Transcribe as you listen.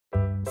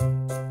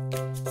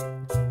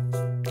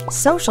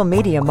Social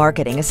media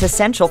marketing is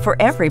essential for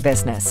every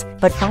business,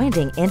 but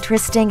finding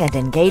interesting and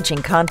engaging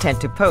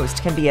content to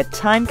post can be a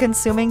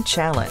time-consuming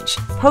challenge.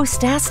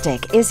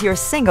 Postastic is your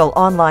single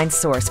online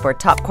source for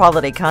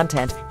top-quality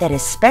content that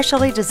is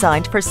specially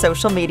designed for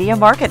social media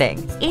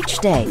marketing. Each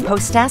day,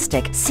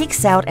 Postastic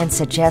seeks out and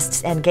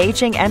suggests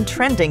engaging and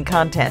trending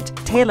content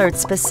tailored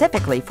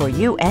specifically for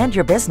you and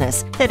your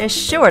business that is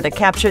sure to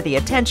capture the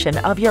attention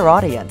of your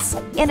audience.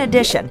 In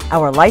addition,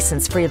 our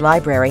license-free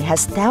library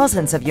has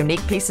thousands of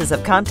unique pieces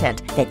of content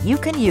that you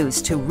can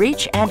use to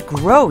reach and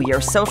grow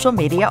your social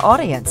media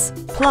audience.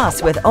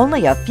 Plus, with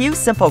only a few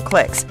simple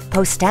clicks,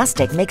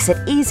 Postastic makes it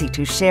easy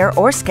to share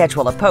or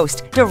schedule a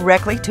post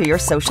directly to your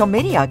social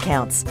media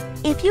accounts.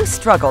 If you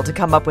struggle to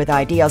come up with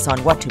ideas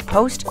on what to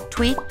post,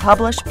 tweet,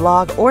 publish,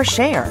 blog, or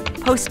share,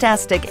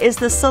 Postastic is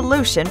the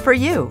solution for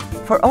you.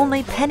 For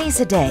only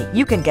pennies a day,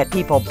 you can get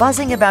people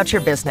buzzing about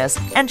your business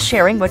and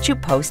sharing what you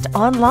post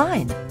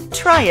online.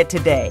 Try it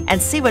today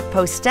and see what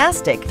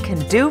Postastic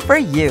can do for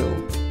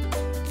you.